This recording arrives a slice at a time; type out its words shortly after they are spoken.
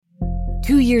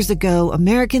2 years ago,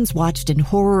 Americans watched in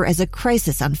horror as a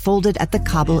crisis unfolded at the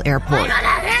Kabul airport.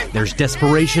 There's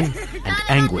desperation and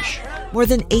anguish. More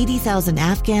than 80,000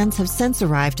 Afghans have since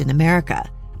arrived in America,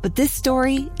 but this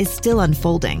story is still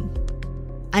unfolding.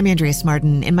 I'm Andrea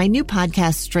Smartin. In my new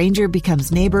podcast, Stranger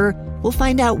Becomes Neighbor, we'll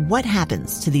find out what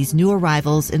happens to these new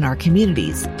arrivals in our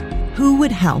communities. Who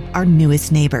would help our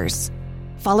newest neighbors?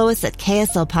 Follow us at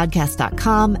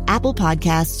kslpodcast.com, Apple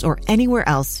Podcasts, or anywhere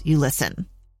else you listen.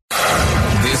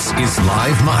 This is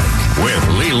Live Mike with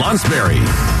Lee Lonsberry.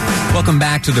 Welcome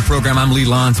back to the program. I'm Lee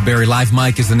Lonsberry. Live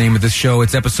Mike is the name of this show.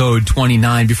 It's episode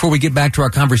 29. Before we get back to our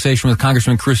conversation with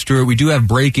Congressman Chris Stewart, we do have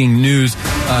breaking news.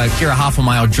 Kira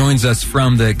Hoffelmeyer joins us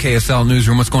from the KSL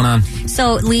newsroom. What's going on?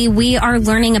 So, Lee, we are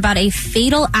learning about a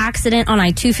fatal accident on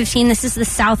I-215. This is the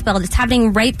South Belt. It's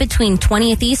happening right between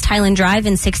 20th East, Highland Drive,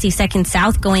 and 62nd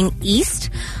South, going east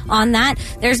on that.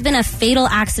 There's been a fatal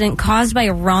accident caused by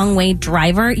a wrong-way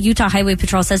driver. Utah Highway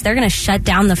Patrol says they're going to shut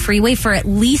down the freeway for at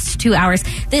least 2 hours.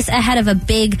 This ahead of a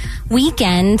big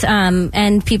weekend,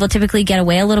 and people typically get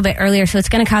away a little bit earlier, so it's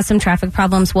going to cause some traffic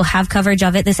problems. We'll have coverage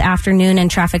of it this afternoon,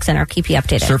 and Traffic Center will keep you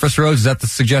updated. Surface roads, is that the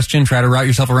suggestion? Try to route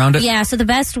yourself around it? Yeah, so the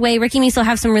best way, Ricky Meese will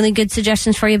have some really good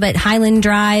suggestions for you, but Highland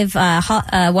Drive,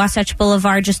 Wasatch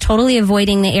Boulevard, just totally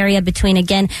avoiding the area between,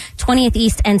 again, 20th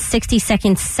East and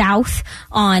 62nd South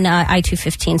on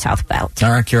I-215 Southbound.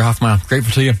 All right, Kira Hoffelmeyer,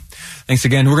 grateful to you. Thanks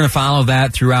again. We're going to follow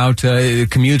that throughout.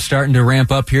 Commute starting to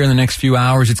ramp up here in the next few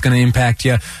hours. It's going to impact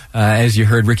you. As you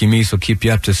heard, Ricky Meese will keep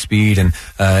you up to speed and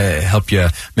help you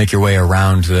make your way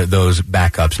around those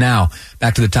backups. Now,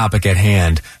 back to the topic at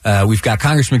hand. We've got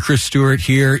Congressman Chris Stewart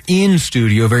here in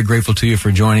studio. Very grateful to you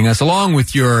for joining us, along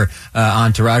with your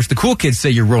entourage. The cool kids say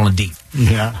you're rolling deep.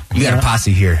 Yeah. You got a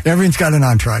posse here. Everyone's got an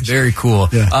entourage. Very cool.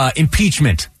 Yeah.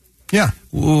 Impeachment. Yeah.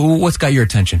 What's got your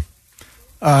attention?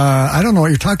 I don't know what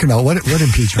you're talking about. What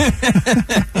impeachment?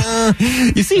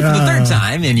 You see, for the third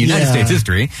time in United States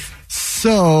history.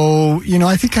 So,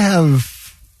 I think I have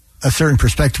a certain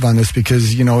perspective on this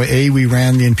because, we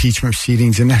ran the impeachment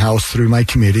proceedings in the House through my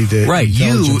committee, the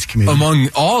Intelligence Committee. Among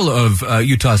all of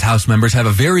Utah's House members, have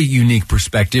a very unique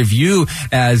perspective. You,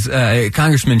 as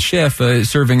Congressman Schiff,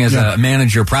 serving as a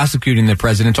manager prosecuting the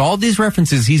president, all these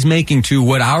references he's making to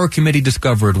what our committee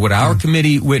discovered, what our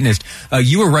committee witnessed,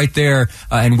 you were right there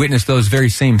and witnessed those very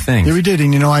same things. Yeah, we did.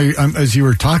 And, as you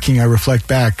were talking, I reflect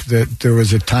back that there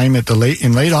was a time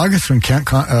in late August when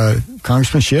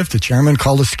Congressman Schiff, the chairman,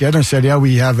 called us together and said,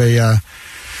 we have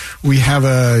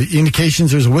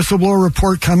indications there's a whistleblower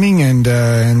report coming and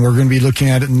we're going to be looking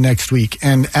at it next week.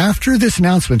 And after this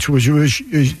announcement, which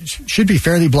should be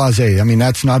fairly blasé, I mean,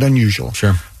 that's not unusual.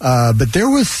 Sure. But there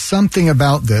was something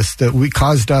about this that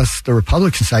caused us, the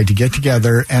Republican side, to get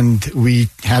together, and we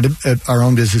had our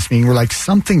own business meeting. We're like,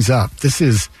 something's up.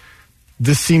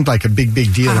 This seemed like a big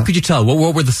deal. How could you tell?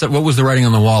 What was the writing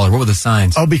on the wall, or what were the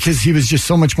signs? Oh, because he was just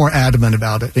so much more adamant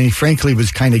about it. And he frankly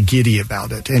was kind of giddy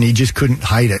about it. And he just couldn't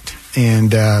hide it.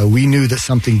 And we knew that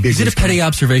something big was coming. Is it a petty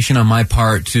observation on my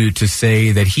part to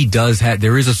say that he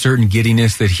there is a certain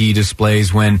giddiness that he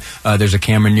displays when there's a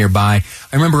camera nearby?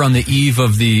 I remember on the eve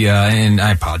of and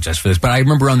I apologize for this, but I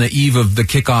remember on the eve of the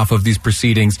kickoff of these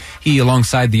proceedings, he,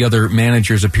 alongside the other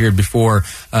managers, appeared before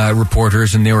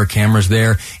reporters, and there were cameras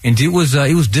there. And it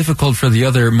was difficult for the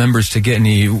other members to get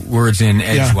any words in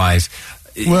edgewise.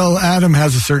 Well, Adam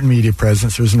has a certain media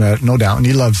presence, there's no doubt, and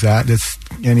he loves that,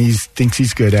 and he thinks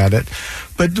he's good at it.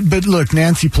 But look,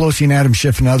 Nancy Pelosi and Adam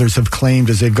Schiff and others have claimed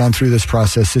as they've gone through this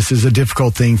process, this is a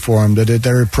difficult thing for them, that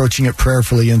they're approaching it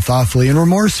prayerfully and thoughtfully and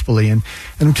remorsefully, and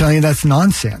I'm telling you, that's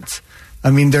nonsense. I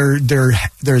mean, they're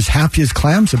as happy as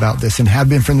clams about this and have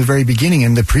been from the very beginning.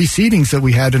 And the proceedings that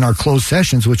we had in our closed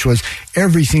sessions, which was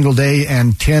every single day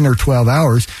and 10 or 12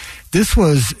 hours, this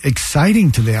was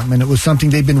exciting to them, and it was something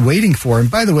they've been waiting for. And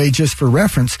by the way, just for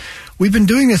reference, we've been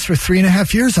doing this for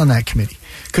 3.5 years on that committee,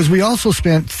 because we also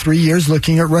spent 3 years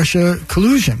looking at Russia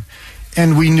collusion,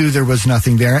 and we knew there was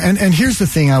nothing there. And here's the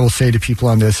thing I will say to people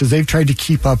on this, is they've tried to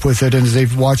keep up with it, and as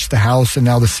they've watched the House and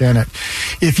now the Senate.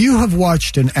 If you have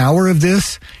watched an hour of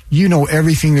this, you know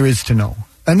everything there is to know.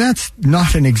 And that's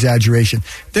not an exaggeration.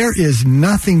 There is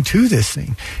nothing to this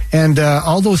thing. And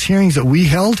all those hearings that we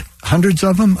held, hundreds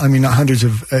of them, I mean, not hundreds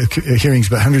of hearings,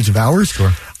 but hundreds of hours.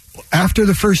 Sure. After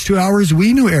the first 2 hours,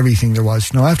 we knew everything there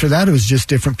was. No, after that, it was just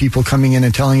different people coming in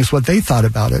and telling us what they thought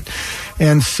about it.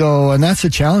 And that's a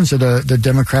challenge that the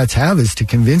Democrats have, is to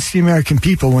convince the American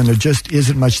people when there just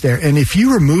isn't much there. And if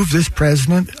you remove this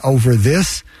president over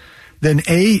this, then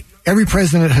every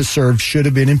president that has served should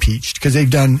have been impeached, because they've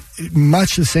done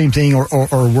much the same thing or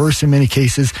worse in many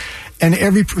cases. And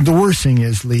the worst thing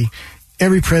is, Lee,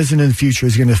 every president in the future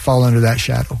is going to fall under that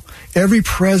shadow. Every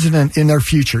president in their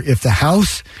future, if the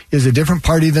House is a different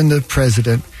party than the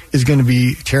president, is going to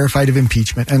be terrified of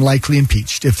impeachment and likely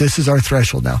impeached if this is our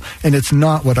threshold now. And it's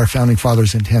not what our founding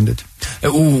fathers intended.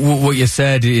 What you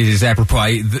said is apropos.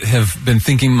 I have been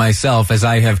thinking myself as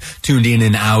I have tuned in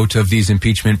and out of these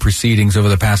impeachment proceedings over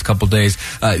the past couple days,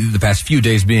 the past few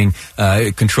days being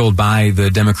controlled by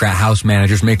the Democrat House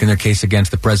managers making their case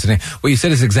against the president. What you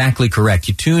said is exactly correct.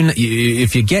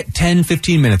 If you get 10,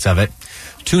 15 minutes of it,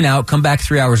 tune out, come back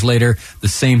 3 hours later, the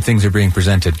same things are being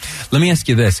presented. Let me ask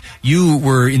you this. You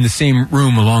were in the same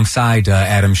room alongside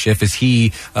Adam Schiff as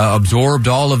he absorbed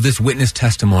all of this witness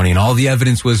testimony and all the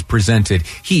evidence was presented.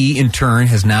 He, in turn,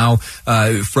 has now,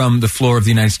 from the floor of the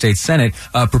United States Senate,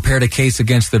 prepared a case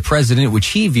against the president, which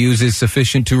he views as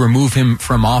sufficient to remove him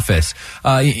from office.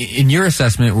 In your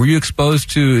assessment, were you exposed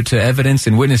to evidence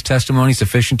and witness testimony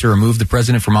sufficient to remove the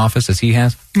president from office as he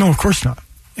has? No, of course not.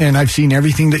 And I've seen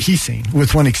everything that he's seen,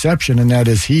 with one exception, and that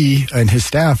is he and his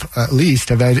staff, at least,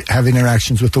 have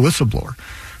interactions with the whistleblower,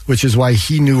 which is why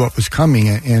he knew what was coming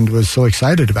and was so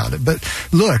excited about it. But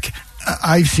look,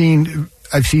 I've seen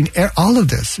all of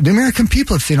this. The American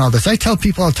people have seen all this. I tell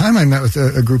people all the time. I met with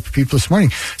a group of people this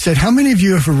morning, said, how many of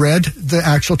you have read the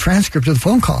actual transcript of the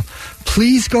phone call?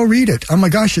 Please go read it. Oh my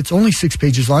gosh, it's only 6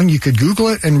 pages long. You could Google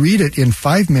it and read it in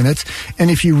 5 minutes. And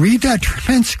if you read that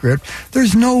transcript,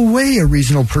 there's no way a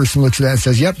reasonable person looks at that and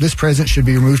says, yep, this president should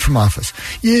be removed from office.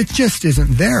 It just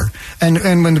isn't there. And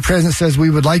when the president says,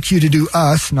 we would like you to do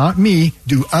us, not me,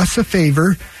 do us a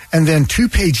favor, and then 2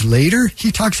 pages later,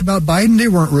 he talks about Biden. They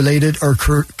weren't related or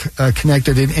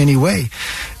connected in any way.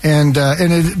 And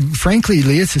frankly,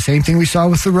 Lee, it's the same thing we saw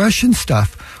with the Russian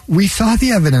stuff. We saw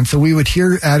the evidence, and we would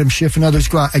hear Adam Schiff and others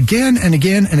go out again and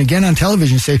again and again on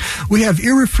television and say, we have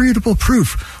irrefutable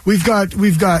proof. We've got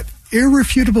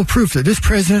irrefutable proof that this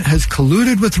president has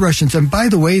colluded with Russians. And by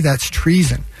the way, that's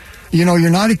treason. You know, you're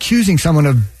not accusing someone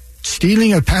of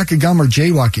stealing a pack of gum or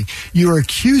jaywalking. You are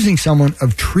accusing someone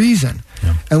of treason.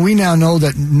 Yeah. And we now know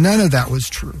that none of that was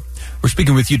true. We're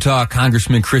speaking with Utah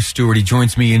Congressman Chris Stewart. He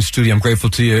joins me in studio. I'm grateful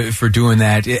to you for doing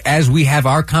that. As we have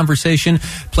our conversation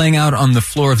playing out on the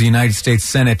floor of the United States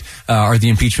Senate are the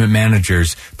impeachment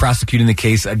managers prosecuting the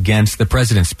case against the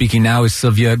president. Speaking now is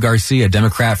Sylvia Garcia,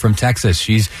 Democrat from Texas.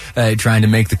 She's trying to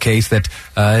make the case that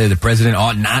the president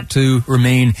ought not to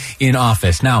remain in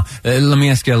office. Now, let me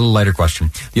ask you a little lighter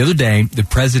question. The other day, the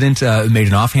president made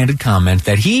an offhanded comment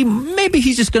that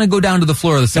he's just going to go down to the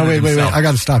floor of the Senate. No, wait. I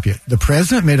got to stop you. The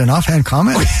president made an offhanded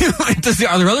comment? Are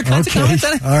there other kinds of comments?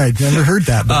 All right, never heard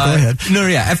that, but go ahead. No,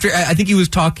 yeah. After I think he was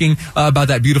talking about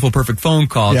that beautiful, perfect phone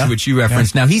call to which you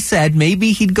referenced. Yeah. Now, he said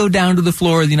maybe he'd go down to the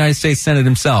floor of the United States Senate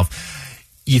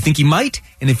himself. You think he might?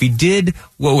 And if he did,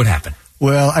 what would happen?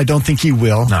 Well, I don't think he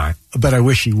will. All right. But I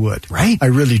wish he would. Right? I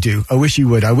really do. I wish he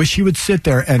would. I wish he would sit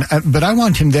there but I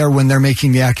want him there when they're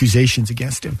making the accusations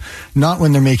against him, not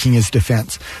when they're making his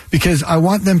defense. Because I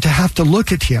want them to have to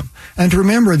look at him and to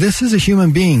remember this is a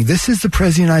human being. This is the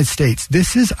President of the United States.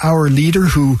 This is our leader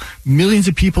who millions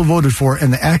of people voted for,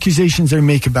 and the accusations they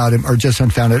make about him are just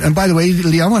unfounded. And by the way,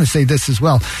 Lee, I want to say this as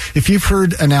well. If you've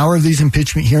heard an hour of these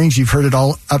impeachment hearings, you've heard it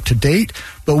all up to date.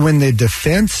 But when the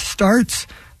defense starts,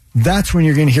 that's when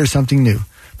you're going to hear something new.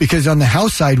 Because on the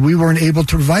House side, we weren't able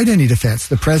to provide any defense.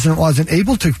 The president wasn't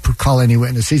able to call any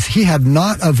witnesses. He had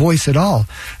not a voice at all.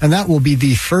 And that will be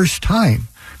the first time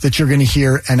that you're going to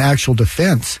hear an actual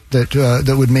defense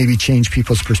that would maybe change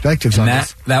people's perspectives on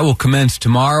this. That will commence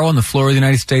tomorrow on the floor of the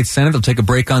United States Senate. They'll take a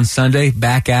break on Sunday,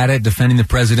 back at it, defending the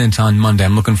president on Monday.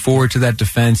 I'm looking forward to that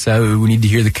defense. We need to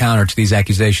hear the counter to these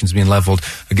accusations being leveled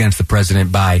against the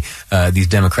president by these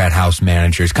Democrat House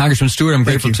managers. Congressman Stewart, I'm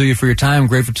grateful to you for your time. I'm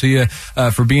grateful to you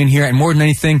for being here. And more than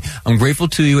anything, I'm grateful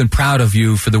to you and proud of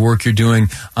you for the work you're doing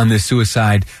on this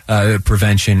Suicide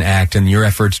Prevention Act and your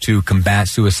efforts to combat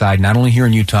suicide, not only here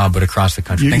in Utah, but across the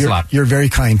country. Thanks a lot. You're very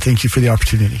kind. Thank you for the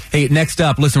opportunity. Hey, next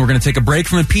up, listen, we're going to take a break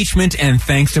from impeachment, and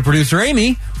thanks to producer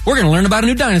Amy, we're going to learn about a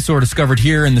new dinosaur discovered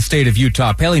here in the state of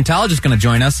Utah. Paleontologist going to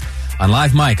join us on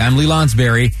Live Mike. I'm Lee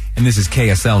Lonsberry, and this is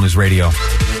KSL News Radio.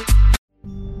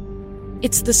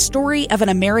 It's the story of an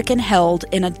American held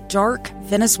in a dark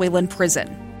Venezuelan prison.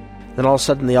 Then all of a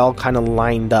sudden, they all kind of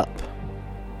lined up.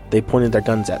 They pointed their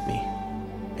guns at me.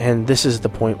 And this is the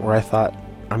point where I thought,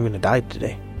 I'm going to die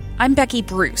today. I'm Becky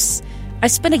Bruce. I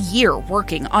spent a year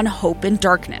working on Hope in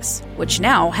Darkness, which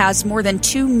now has more than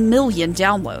 2 million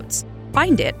downloads.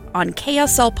 Find it on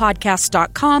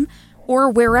kslpodcast.com or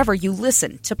wherever you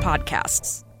listen to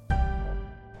podcasts.